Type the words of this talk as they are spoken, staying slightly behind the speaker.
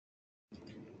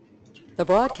The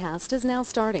broadcast is now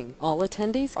starting. All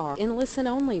attendees are in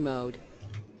listen-only mode.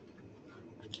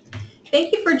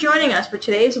 Thank you for joining us for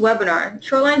today's webinar,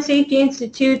 Shoreline Safety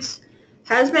Institute's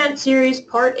Hazmat Series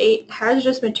Part 8,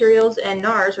 Hazardous Materials and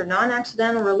NARs, or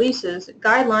Non-Accidental Releases,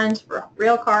 Guidelines for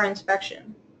Railcar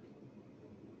Inspection.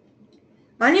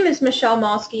 My name is Michelle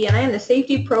Malsky, and I am the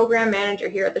Safety Program Manager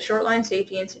here at the Shoreline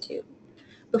Safety Institute.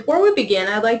 Before we begin,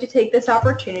 I'd like to take this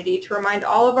opportunity to remind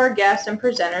all of our guests and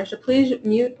presenters to please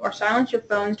mute or silence your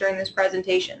phones during this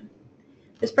presentation.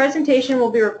 This presentation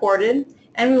will be recorded,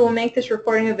 and we will make this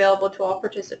recording available to all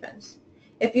participants.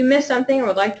 If you missed something or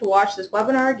would like to watch this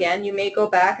webinar again, you may go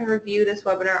back and review this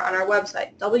webinar on our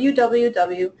website,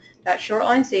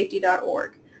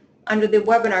 www.shorelinesafety.org, under the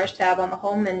Webinars tab on the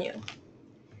home menu.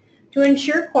 To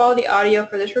ensure quality audio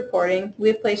for this recording, we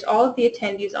have placed all of the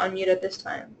attendees on mute at this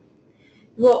time.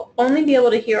 You will only be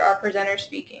able to hear our presenters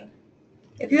speaking.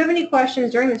 If you have any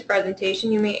questions during this presentation,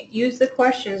 you may use the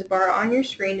questions bar on your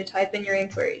screen to type in your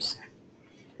inquiries.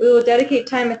 We will dedicate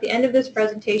time at the end of this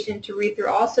presentation to read through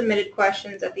all submitted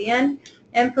questions at the end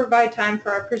and provide time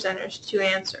for our presenters to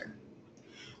answer.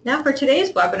 Now for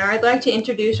today's webinar, I'd like to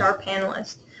introduce our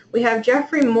panelists. We have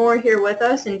Jeffrey Moore here with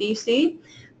us in DC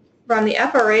from the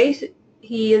FRA.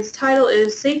 His title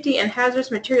is Safety and Hazardous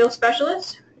Materials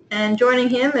Specialist, and joining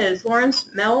him is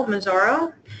Lawrence Mel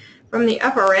Mazzaro from the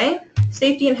FRA,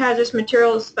 Safety and Hazardous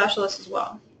Materials Specialist as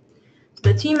well. So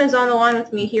the team is on the line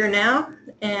with me here now,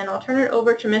 and I'll turn it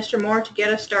over to Mr. Moore to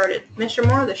get us started. Mr.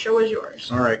 Moore, the show is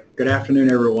yours. All right. Good afternoon,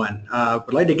 everyone.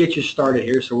 I'd like to get you started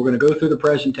here, so we're going to go through the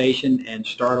presentation and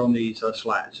start on these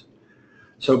slides.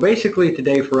 So basically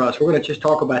today for us, we're going to just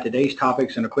talk about today's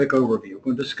topics in a quick overview. We're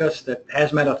going to discuss the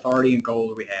hazmat authority and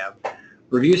goals we have,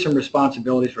 review some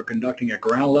responsibilities for conducting a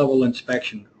ground level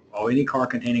inspection of any car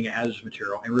containing a hazardous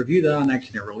material, and review the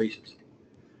non-accident releases.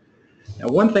 Now,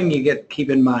 one thing you keep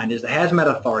in mind is the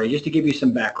Hazmat Authority. Just to give you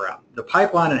some background, the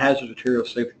Pipeline and Hazardous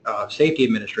Materials Safety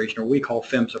Administration, or we call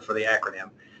PHMSA for the acronym,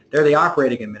 they're the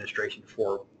operating administration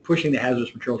for pushing the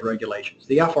hazardous materials regulations.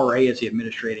 The FRA is the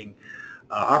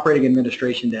operating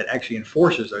administration that actually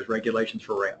enforces those regulations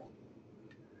for rail.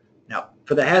 Now,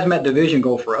 for the Hazmat Division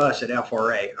goal for us at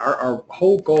FRA, our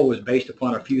whole goal is based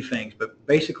upon a few things, but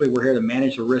basically we're here to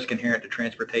manage the risk inherent to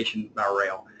transportation by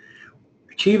rail.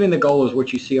 Achieving the goal is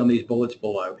what you see on these bullets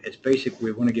below. It's basically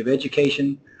we want to give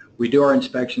education, we do our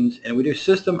inspections, and we do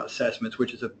system assessments,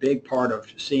 which is a big part of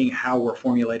seeing how we're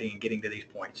formulating and getting to these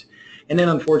points. And then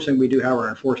unfortunately we do have our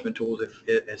enforcement tools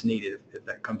as needed if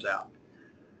that comes out.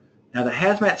 Now the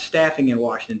hazmat staffing in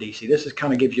Washington, D.C., this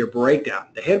kind of gives you a breakdown.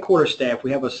 The headquarters staff,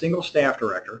 we have a single staff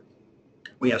director.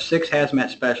 We have 6 hazmat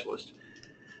specialists.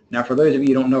 Now for those of you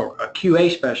who don't know, a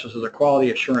QA specialist is a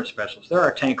quality assurance specialist. They're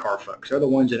our tank car folks. They're the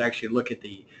ones that actually look at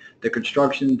the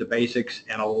construction, the basics,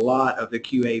 and a lot of the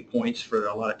QA points for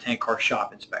a lot of tank car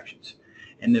shop inspections.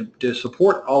 And to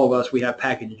support all of us, we have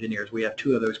package engineers. We have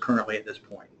 2 of those currently at this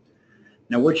point.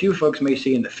 Now what you folks may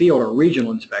see in the field are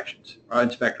regional inspectors.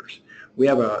 We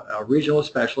have a regional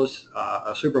specialist,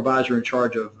 a supervisor in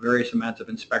charge of various amounts of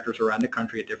inspectors around the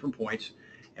country at different points,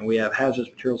 and we have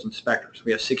hazardous materials inspectors.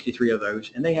 We have 63 of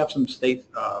those, and they have some state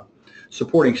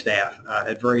supporting staff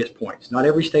at various points. Not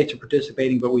every state's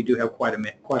participating, but we do have quite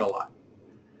a lot.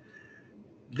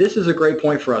 This is a great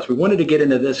point for us. We wanted to get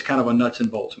into this kind of a nuts and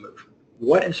bolts move.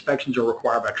 What inspections are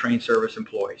required by trained service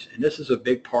employees? And this is a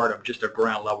big part of just a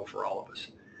ground level for all of us.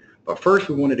 But first,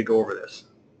 we wanted to go over this.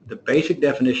 The basic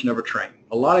definition of a train.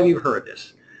 A lot of you have heard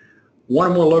this. One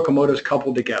or more locomotives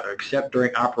coupled together, except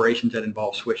during operations that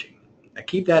involve switching. Now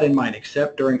keep that in mind,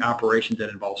 except during operations that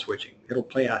involve switching. It'll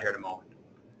play out here in a moment.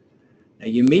 Now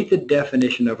you meet the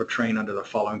definition of a train under the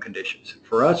following conditions.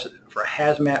 For us, for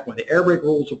hazmat, when the air brake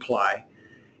rules apply,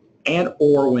 and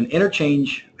or when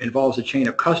interchange involves a chain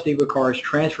of custody with cars,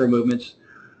 transfer movements,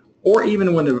 or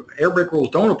even when the air brake rules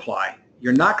don't apply,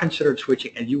 you're not considered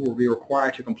switching, and you will be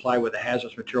required to comply with the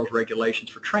hazardous materials regulations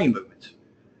for train movements.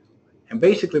 And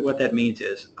basically what that means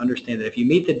is, understand that if you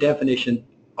meet the definition,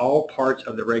 all parts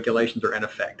of the regulations are in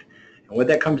effect. And what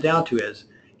that comes down to is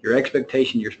your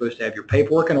expectation, you're supposed to have your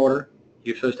paperwork in order,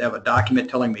 you're supposed to have a document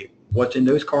telling me what's in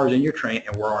those cars in your train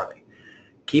and where are they.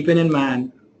 Keeping in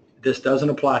mind, this doesn't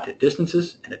apply to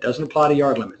distances and it doesn't apply to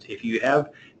yard limits. If you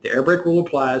have the air brake rule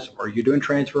applies, or you're doing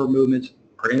transfer movements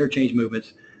or interchange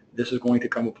movements, this is going to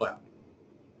come apply.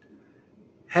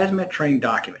 Hazmat train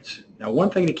documents. Now one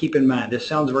thing to keep in mind, this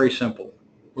sounds very simple.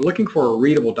 We're looking for a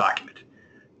readable document.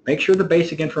 Make sure the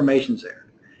basic information is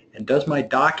there. And does my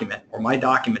document or my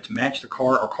documents match the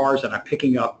car or cars that I'm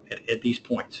picking up at these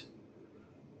points?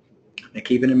 Now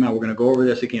keep it in mind, we're going to go over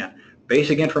this again.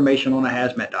 Basic information on a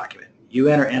hazmat document. You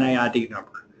enter NAID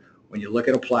number. When you look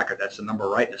at a placard, that's the number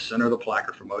right in the center of the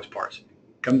placard for most parts.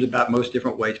 It comes about most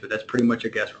different ways, but that's pretty much a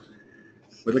guesswork.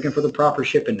 We're looking for the proper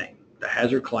shipping name, the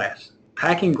hazard class.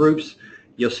 Packing groups,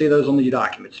 you'll see those on the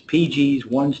documents, PGs,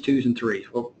 1s, 2s, and 3s.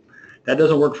 Well, that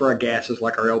doesn't work for our gases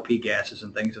like our LP gases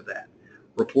and things of that.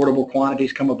 Reportable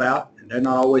quantities come about, and they're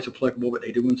not always applicable, but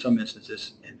they do in some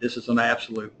instances, and this is an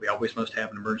absolute. We always must have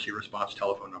an emergency response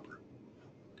telephone number.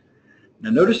 Now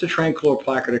notice the train crew or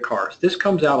placarded cars. This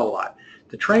comes out a lot.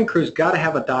 The train crew's got to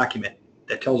have a document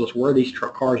that tells us where these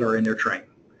cars are in their train.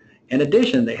 In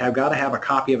addition, they have got to have a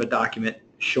copy of a document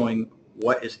showing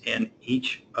what is in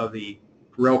each of the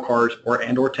rail cars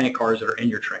or tank cars that are in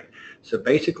your train. So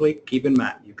basically, keep in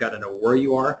mind, you've got to know where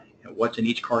you are and what's in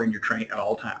each car in your train at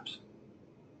all times.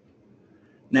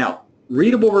 Now,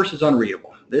 readable versus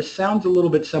unreadable. This sounds a little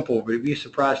bit simple, but you'd be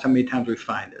surprised how many times we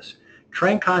find this.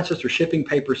 Train consists or shipping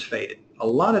papers faded. A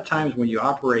lot of times when you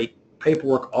operate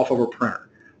paperwork off of a printer,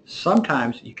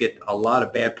 sometimes you get a lot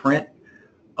of bad print.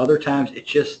 Other times it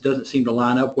just doesn't seem to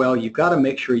line up well. You've got to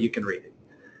make sure you can read it.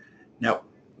 Now,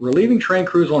 relieving train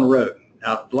crews on road.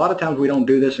 Now, a lot of times we don't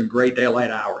do this in great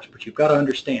daylight hours, but you've got to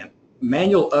understand,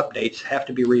 manual updates have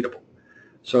to be readable.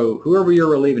 So whoever you're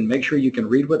relieving, make sure you can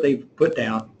read what they've put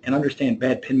down and understand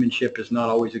bad penmanship is not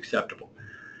always acceptable.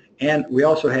 And we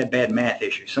also had bad math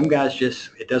issues. Some guys just,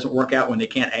 it doesn't work out when they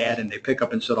can't add and they pick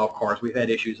up and set off cars. We've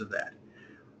had issues of that.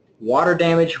 Water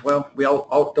damage, well, we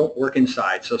all don't work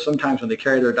inside. So sometimes when they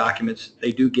carry their documents,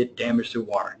 they do get damaged through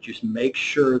water. Just make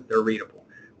sure they're readable.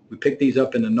 We pick these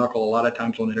up in the knuckle a lot of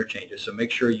times on interchanges. So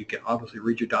make sure you can obviously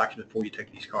read your document before you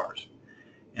take these cars.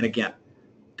 And again,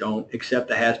 don't accept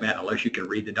the hazmat unless you can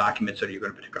read the documents that you're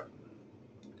going to pick up.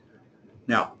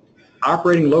 Now,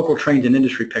 operating local trains and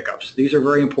industry pickups. These are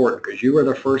very important because you are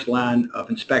the first line of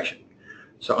inspection.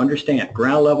 So understand,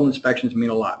 ground level inspections mean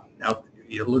a lot. Now,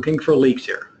 you're looking for leaks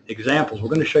here. Examples, we're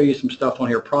going to show you some stuff on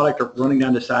here. Product running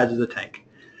down the sides of the tank.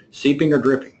 Seeping or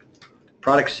dripping.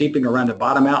 Product seeping around the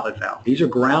bottom outlet valve. These are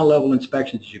ground level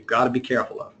inspections you've got to be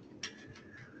careful of.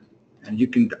 And you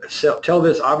can tell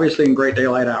this obviously in great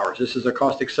daylight hours. This is a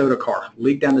caustic soda car.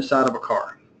 Leak down the side of a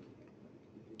car.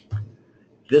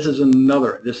 This is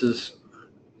another. This is,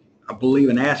 I believe,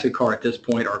 an acid car at this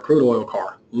point, or a crude oil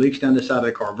car. Leaks down the side of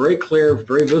the car. Very clear,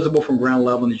 very visible from ground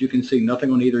level, and as you can see,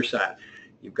 nothing on either side.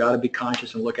 You've got to be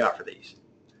conscious and look out for these.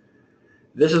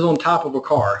 This is on top of a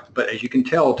car, but as you can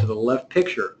tell to the left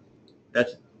picture,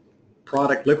 that's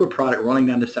product, liquid product running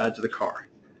down the sides of the car.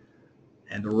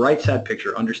 And the right side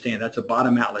picture, understand that's a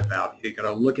bottom outlet valve. You've got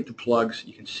to look at the plugs.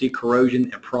 You can see corrosion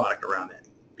and product around that.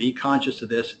 Be conscious of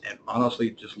this and honestly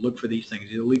just look for these things,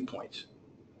 these are leak points.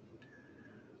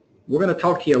 We're going to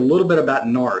talk to you a little bit about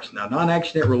NARs. Now,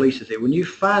 non-accident releases. When you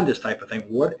find this type of thing,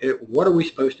 what are we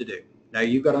supposed to do? Now,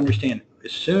 you've got to understand,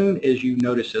 as soon as you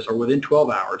notice this or within 12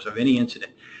 hours of any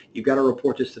incident, you've got to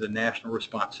report this to the National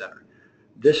Response Center.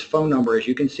 This phone number, as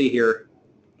you can see here,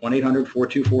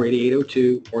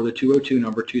 1-800-424-8802 or the 202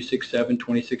 number,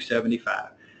 267-2675.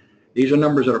 These are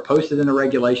numbers that are posted in the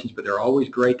regulations, but they're always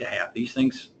great to have. These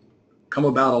things come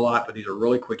about a lot, but these are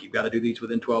really quick. You've got to do these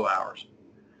within 12 hours.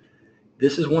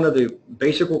 This is one of the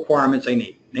basic requirements they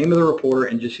need. Name of the reporter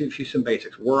and just give you some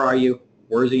basics. Where are you?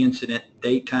 Where's the incident?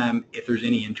 Date, time. If there's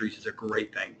any injuries, it's a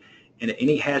great thing. And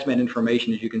any hazmat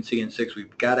information, as you can see in 6,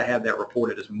 we've got to have that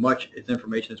reported as much as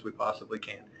information as we possibly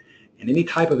can. And any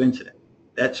type of incident,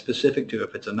 that's specific to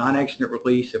if it's a non-accident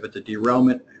release, if it's a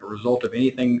derailment, a result of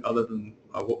anything other than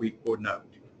what we would know.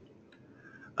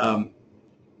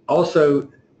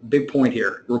 Also, big point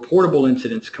here, reportable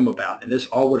incidents come about, and this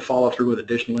all would follow through with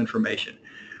additional information.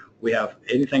 We have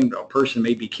anything, a person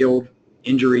may be killed,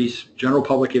 injuries, general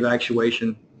public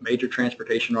evacuation, major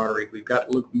transportation artery. We've got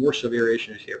more severe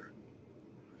issues here.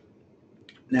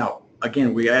 Now,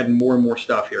 again, we add more and more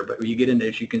stuff here, but when you get into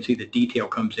this, you can see the detail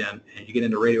comes in, and you get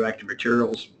into radioactive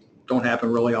materials. Don't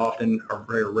happen really often, or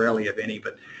very rarely, if any,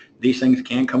 but these things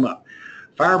can come up.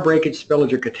 Fire breakage,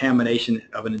 spillage, or contamination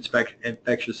of an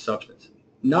infectious substance.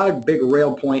 Not a big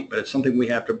rail point, but it's something we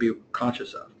have to be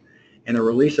conscious of. And the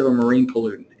release of a marine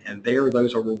pollutant, and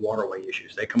those are waterway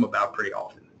issues. They come about pretty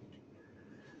often.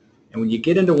 And when you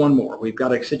get into one more, we've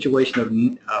got a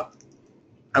situation of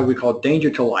what we call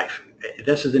danger to life.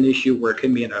 This is an issue where it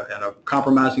can be in a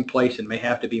compromising place and may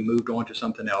have to be moved on to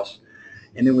something else.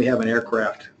 And then we have an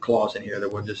aircraft clause in here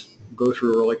that we'll just go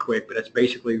through really quick, but it's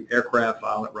basically aircraft,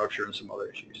 violent rupture, and some other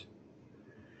issues.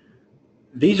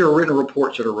 These are written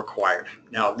reports that are required.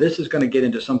 Now, this is going to get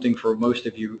into something for most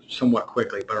of you somewhat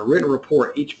quickly, but a written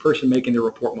report, each person making the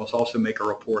report must also make a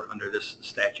report under this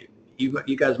statute.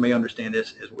 You guys may understand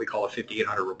this as what we call a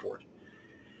 5800 report.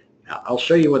 Now, I'll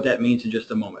show you what that means in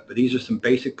just a moment, but these are some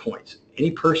basic points. Any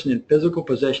person in physical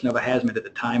possession of a hazmat at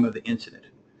the time of the incident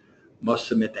must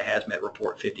submit the hazmat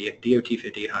report DOT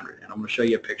 5800, and I'm going to show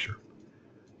you a picture.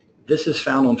 This is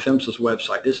found on PHMSA's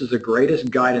website. This is the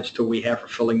greatest guidance tool we have for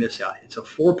filling this out. It's a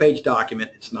 4-page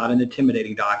document. It's not an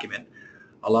intimidating document.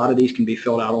 A lot of these can be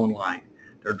filled out online.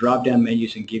 There are drop-down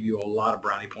menus and give you a lot of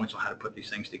brownie points on how to put these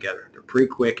things together. They're pretty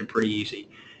quick and pretty easy.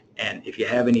 And if you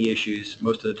have any issues,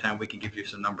 most of the time we can give you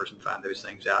some numbers and find those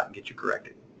things out and get you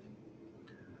corrected.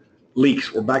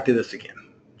 Leaks. We're back to this again.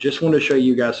 Just want to show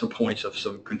you guys some points of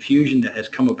some confusion that has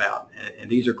come about,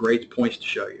 and these are great points to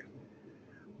show you.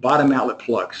 Bottom outlet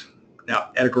plugs.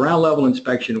 Now, at a ground level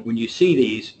inspection, when you see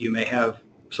these, you may have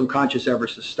some conscious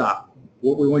efforts to stop.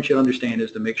 What we want you to understand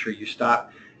is to make sure you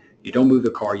stop, you don't move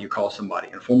the car, you call somebody,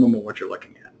 inform them of what you're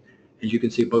looking at. As you can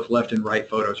see, both left and right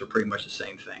photos are pretty much the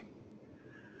same thing.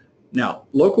 Now,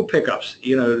 local pickups,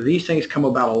 these things come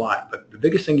about a lot, but the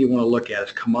biggest thing you want to look at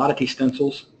is commodity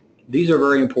stencils. These are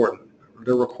very important.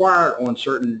 They're required on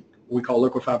certain, what we call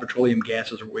liquefied petroleum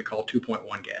gases, or what we call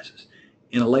 2.1 gases.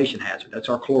 Inhalation hazard, that's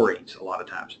our chlorines a lot of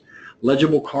times.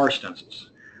 Legible car stencils.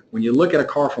 When you look at a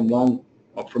car from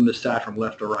the side, from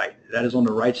left to right, that is on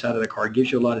the right side of the car. It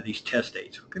gives you a lot of these test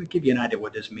dates. We're going to give you an idea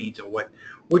what this means and what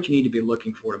you need to be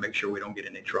looking for to make sure we don't get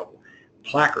in any trouble.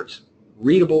 Placards,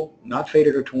 readable, not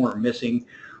faded or torn or missing,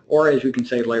 or as we can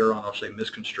say later on, I'll say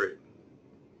misconstrued.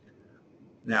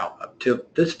 Now, up to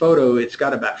this photo, it's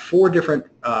got about 4 different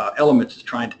elements it's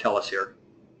trying to tell us here.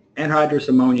 Anhydrous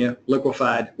ammonia,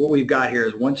 liquefied. What we've got here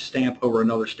is one stamp over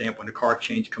another stamp when the car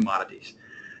changed commodities.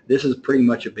 This is pretty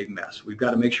much a big mess. We've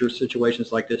got to make sure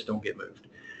situations like this don't get moved.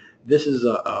 This is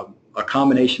a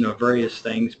combination of various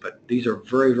things, but these are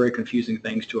very, very confusing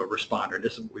things to a responder.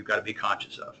 This is what we've got to be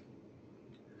conscious of.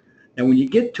 Now, when you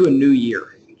get to a new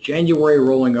year, January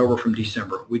rolling over from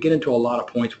December, we get into a lot of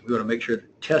points. We want to make sure the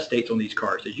test dates on these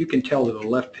cars. As you can tell to the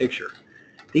left picture,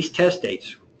 these test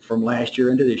dates from last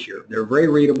year into this year, they're very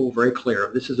readable, very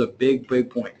clear. This is a big, big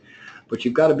point. But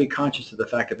you've got to be conscious of the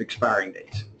fact of expiring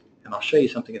dates. And I'll show you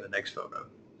something in the next photo.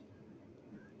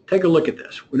 Take a look at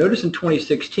this. We notice in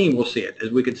 2016 we'll see it,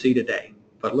 as we can see today.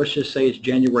 But let's just say it's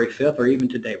January 5th, or even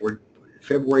today. We're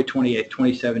February 28th,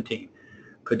 2017.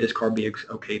 Could this car be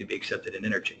okay to be accepted in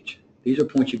interchange? These are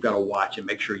points you've got to watch and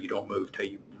make sure you don't move till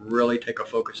you really take a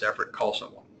focused effort and call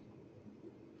someone.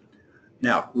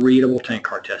 Now, readable tank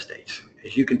car test dates.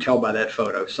 As you can tell by that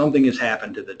photo, something has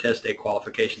happened to the test date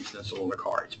qualification stencil on the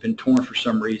car. It's been torn for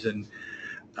some reason.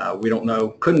 We don't know,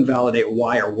 couldn't validate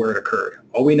why or where it occurred.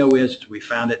 All we know is we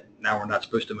found it, now we're not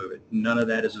supposed to move it. None of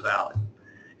that is valid.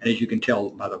 And as you can tell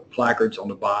by the placards on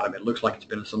the bottom, it looks like it's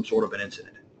been some sort of an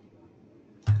incident.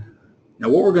 Now,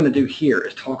 what we're going to do here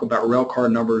is talk about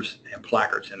railcar numbers and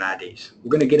placards and IDs. We're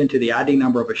going to get into the ID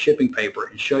number of a shipping paper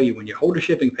and show you when you hold a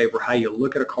shipping paper how you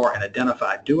look at a car and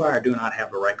identify, do I or do not have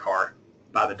the right car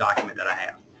by the document that I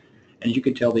have. And you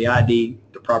can tell the ID,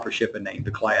 the proper shipping name,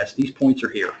 the class, these points are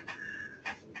here.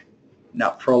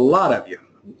 Now, for a lot of you,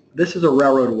 this is a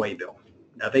railroad waybill.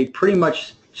 Now, they pretty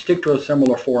much stick to a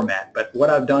similar format, but what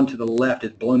I've done to the left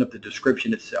is blown up the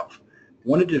description itself. I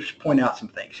wanted to just point out some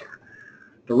things here.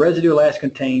 The residue last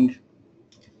contained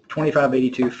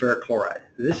 2582 ferric chloride.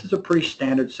 This is a pretty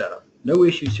standard setup. No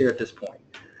issues here at this point.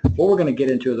 What we're going to get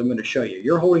into is I'm going to show you.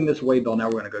 You're holding this waybill, now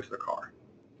we're going to go to the car.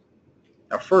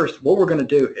 Now first, what we're going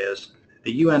to do is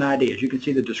the UNID, as you can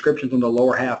see the descriptions on the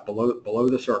lower half below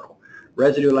the circle.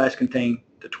 Residue last contained,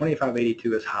 the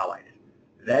 2582 is highlighted.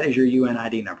 That is your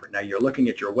UNID number. Now you're looking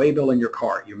at your waybill in your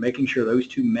car. You're making sure those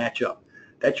two match up.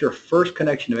 That's your first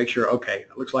connection to make sure, okay,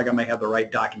 it looks like I may have the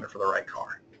right document for the right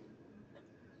car.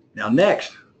 Now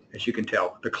next, as you can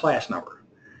tell, the class number.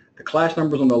 The class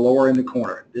number is on the lower in the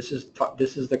corner. This is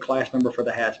the class number for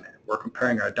the hazmat. We're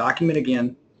comparing our document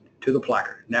again to the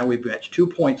placard. Now we've matched 2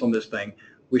 points on this thing.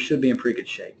 We should be in pretty good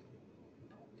shape.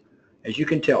 As you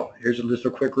can tell, here's just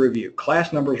a quick review.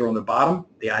 Class numbers are on the bottom.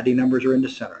 The ID numbers are in the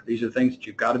center. These are things that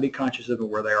you've got to be conscious of and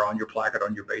where they are on your placard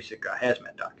on your basic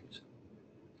hazmat documents.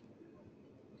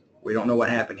 We don't know what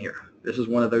happened here. This is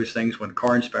one of those things when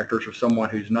car inspectors or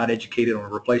someone who's not educated on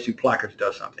replacing placards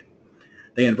does something.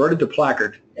 They inverted the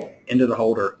placard into the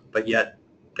holder, but yet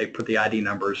they put the ID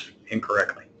numbers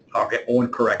incorrectly, on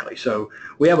correctly. So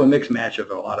we have a mixed match of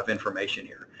a lot of information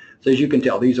here. So as you can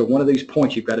tell, these are one of these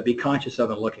points you've got to be conscious of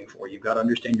and looking for. You've got to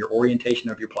understand your orientation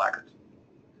of your placards.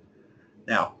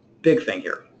 Now, big thing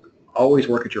here, always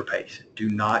work at your pace. Do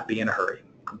not be in a hurry.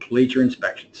 Complete your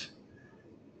inspections.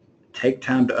 Take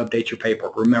time to update your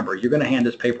paperwork. Remember, you're going to hand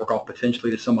this paperwork off potentially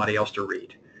to somebody else to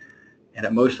read. And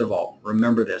most of all,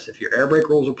 remember this. If your air brake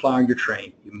rules apply on your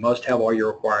train, you must have all your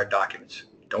required documents.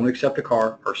 Don't accept a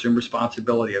car or assume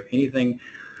responsibility of anything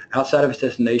outside of its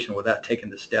destination without taking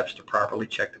the steps to properly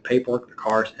check the paperwork, the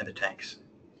cars, and the tanks.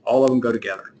 All of them go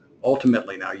together.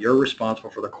 Ultimately, now you're responsible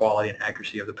for the quality and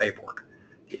accuracy of the paperwork.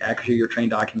 The accuracy of your train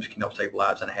documents can help save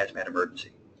lives in a hazmat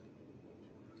emergency.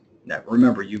 Now,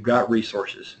 remember, you've got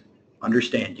resources.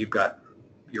 Understand, you've got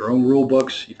your own rule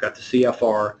books, you've got the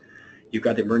CFR, you've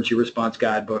got the emergency response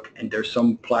guidebook, and there's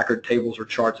some placard tables or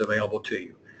charts available to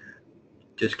you.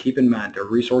 Just keep in mind, there are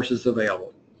resources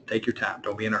available. Take your time.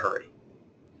 Don't be in a hurry.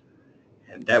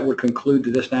 And that would conclude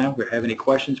this now. If you have any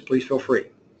questions, please feel free.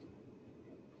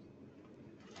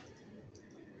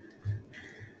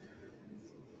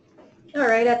 All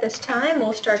right, at this time,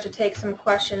 we'll start to take some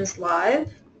questions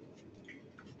live.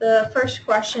 The first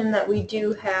question that we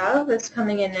do have is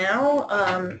coming in now.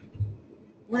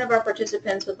 One of our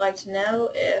participants would like to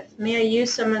know if, may I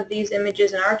use some of these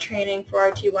images in our training for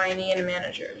our TYNE and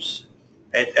managers?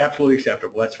 It's absolutely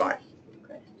acceptable. That's fine.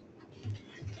 Okay.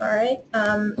 All right.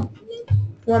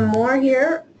 One more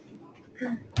here.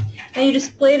 And you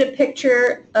displayed a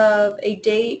picture of a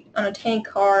date on a tank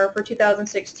car for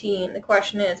 2016. The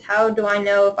question is, how do I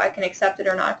know if I can accept it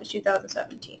or not if it's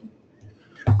 2017?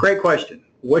 Great question.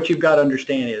 What you've got to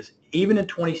understand is, even in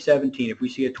 2017, if we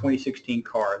see a 2016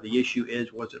 car, the issue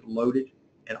is, was it loaded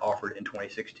and offered in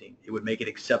 2016? It would make it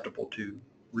acceptable to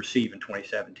receive in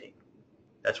 2017.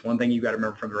 That's one thing you've got to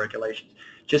remember from the regulations.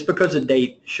 Just because a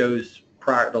date shows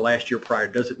the last year prior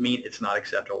doesn't mean it's not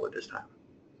acceptable at this time.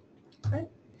 Okay.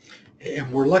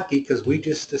 And we're lucky because we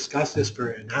just discussed this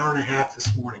for an hour and a half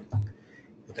this morning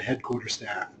with the headquarters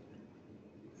staff.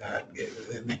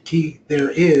 And the key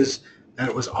there is that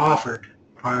it was offered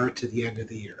prior to the end of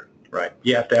the year. Right.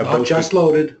 You have to have Not both just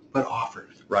loaded, but offered.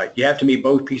 Right. You have to meet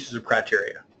both pieces of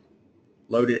criteria,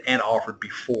 loaded and offered,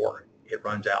 before it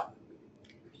runs out.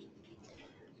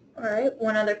 All right,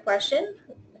 one other question.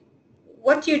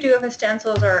 What do you do if the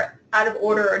stencils are out of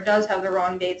order or does have the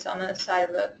wrong dates on the side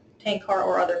of the tank car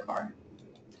or other car?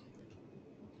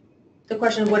 The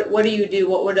question is, what do you do?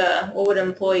 What would an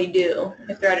employee do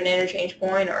if they're at an interchange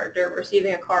point or they're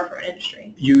receiving a car from an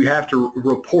industry? You have to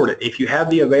report it. If you have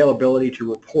the availability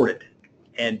to report it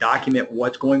and document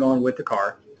what's going on with the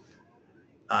car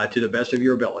to the best of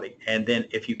your ability, and then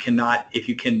if you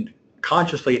can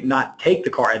consciously not take the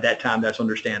car at that time, that's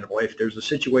understandable. If there's a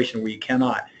situation where you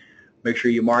cannot, make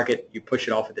sure you mark it, you push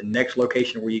it off at the next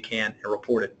location where you can, and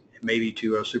report it, maybe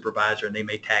to a supervisor, and they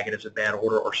may tag it as a bad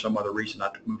order or some other reason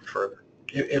not to move further.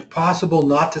 If possible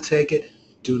not to take it,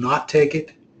 do not take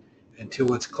it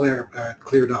until it's cleared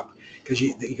up. Because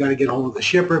you got to get hold of the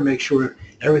shipper, make sure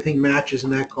everything matches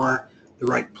in that car, the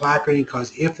right placarding,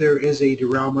 because if there is a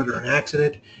derailment or an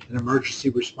accident, an emergency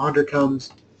responder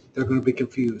comes, they're going to be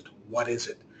confused. What is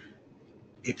it?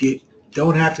 If you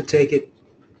don't have to take it,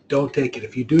 don't take it.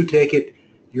 If you do take it,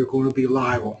 you're going to be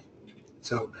liable.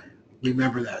 So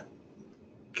remember that.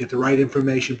 Get the right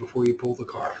information before you pull the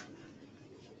car.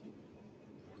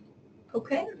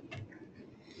 Okay.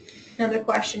 Another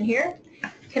question here.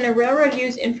 Can a railroad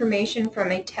use information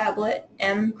from a tablet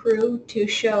M crew to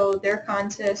show their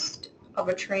consist of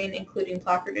a train, including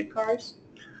placarded cars?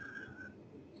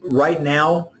 Right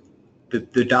now,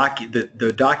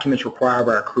 the documents required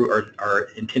by our crew are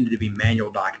intended to be manual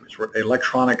documents.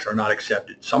 Electronics are not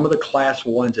accepted. Some of the class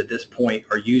ones at this point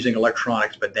are using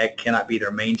electronics, but that cannot be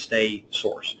their mainstay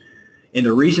source. And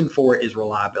the reason for it is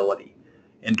reliability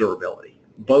and durability.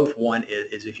 Both. One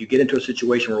is if you get into a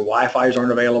situation where Wi-Fi's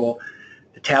aren't available,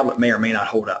 the tablet may or may not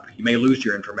hold up. You may lose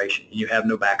your information and you have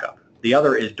no backup. The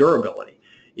other is durability.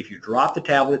 If you drop the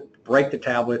tablet, break the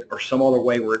tablet, or some other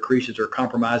way where it creases or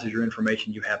compromises your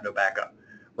information, you have no backup.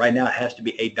 Right now it has to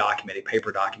be a document, a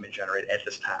paper document generated at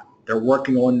this time. They're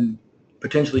working on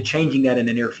potentially changing that in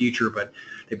the near future, but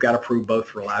they've got to prove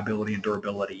both reliability and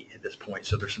durability at this point.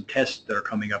 So there's some tests that are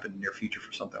coming up in the near future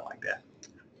for something like that.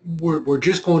 We're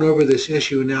just going over this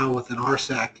issue now with an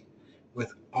RSAC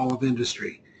with all of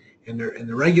industry. And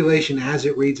the regulation as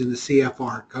it reads in the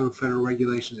CFR, Code of Federal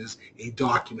Regulations, is a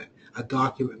document. A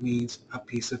document means a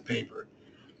piece of paper.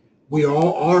 We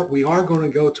are going to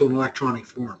go to an electronic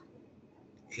form,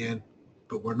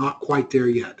 but we're not quite there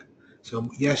yet. So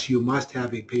yes, you must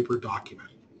have a paper document.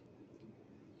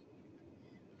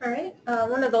 All right.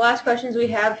 One of the last questions we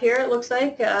have here, it looks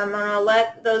like. I'm going to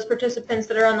let those participants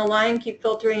that are on the line keep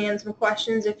filtering in some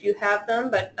questions if you have them.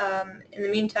 But in the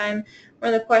meantime,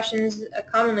 one of the questions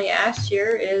commonly asked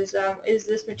here is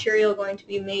this material going to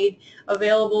be made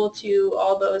available to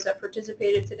all those that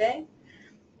participated today?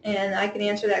 And I can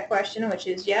answer that question, which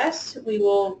is yes. We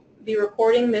will be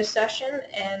recording this session,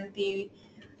 and the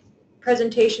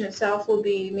presentation itself will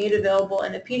be made available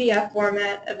in a PDF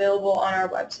format available on our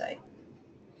website.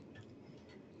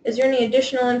 Is there any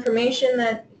additional information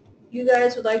that you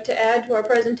guys would like to add to our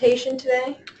presentation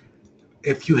today?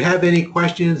 If you have any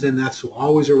questions, and that's will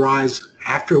always arise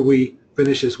after we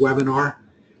finish this webinar,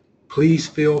 please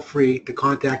feel free to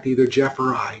contact either Jeff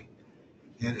or I,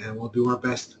 and we'll do our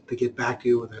best to get back to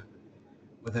you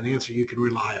with an answer you can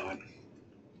rely on.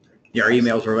 Yeah, our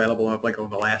emails are available like on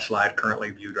the last slide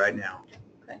currently viewed right now.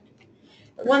 Okay.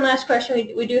 One last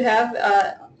question we do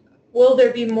have. Will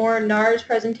there be more NARs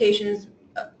presentations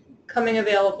coming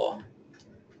available?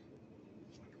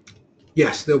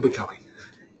 Yes, they'll be coming.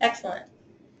 Excellent.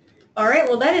 All right,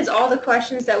 well, that is all the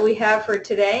questions that we have for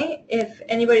today. If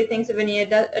anybody thinks of any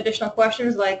additional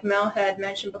questions, like Mel had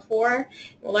mentioned before,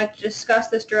 would like to discuss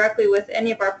this directly with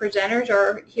any of our presenters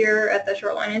or here at the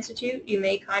Shoreline Institute, you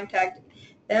may contact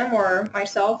them or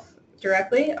myself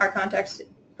directly. Our contacts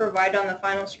provided on the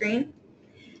final screen.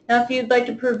 Now, if you'd like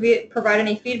to provide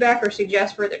any feedback or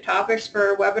suggest further topics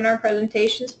for webinar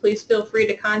presentations, please feel free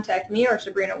to contact me or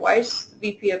Sabrina Weiss,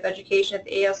 VP of Education at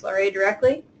the ASLRA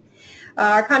directly.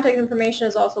 Our contact information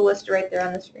is also listed right there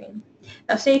on the screen.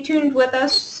 Now, stay tuned with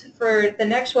us for the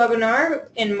next webinar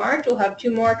in March. We'll have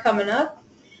 2 more coming up,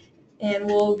 and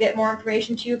we'll get more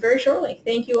information to you very shortly.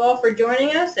 Thank you all for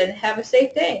joining us, and have a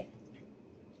safe day.